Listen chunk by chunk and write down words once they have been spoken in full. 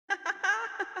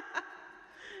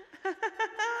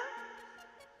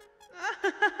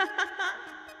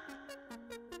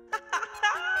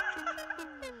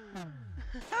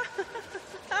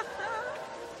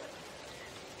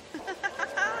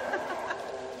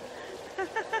For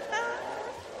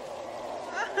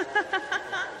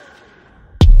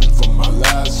my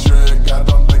last trick, I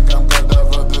don't think I'm good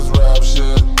enough for this rap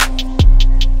shit.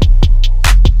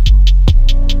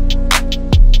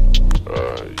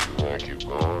 You wanna keep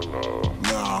going, or?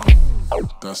 Nah,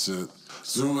 that's it.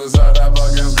 Suicide, I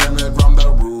fucking scream it from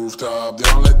the rooftop. The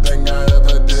only thing I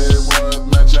ever did worth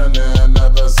mentioning.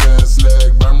 Ever since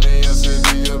Slick burned me a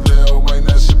CD of Lil Wayne,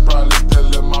 that shit probably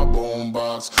still in my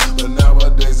boombox. But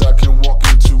nowadays I can walk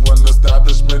into an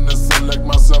establishment and select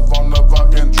myself on the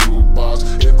fucking jukebox.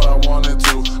 If I wanted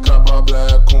to, cop a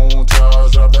black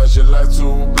Countach, drop that shit like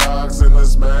 2 blocks and a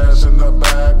smash in the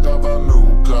back of a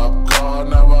new cop car.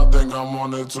 Now I think I'm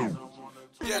on it too.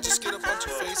 Yeah, just get a bunch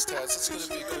of face tats. It's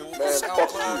gonna be cool. Man,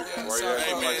 fuck you.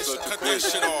 Hey man, cut that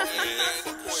shit off, man.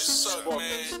 Boy, suck,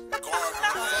 man.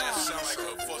 Garbage, man. Sound like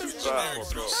a fucking generic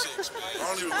 3-6, man. I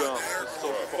don't even dumb.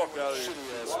 So fuck out of here.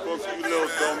 Fuck you, little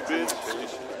dumb bitch.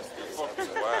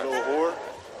 Fucking whack. Little whore.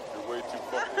 You're way too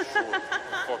fucking short.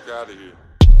 Fuck out of here.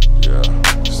 Yeah,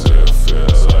 still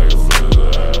feels like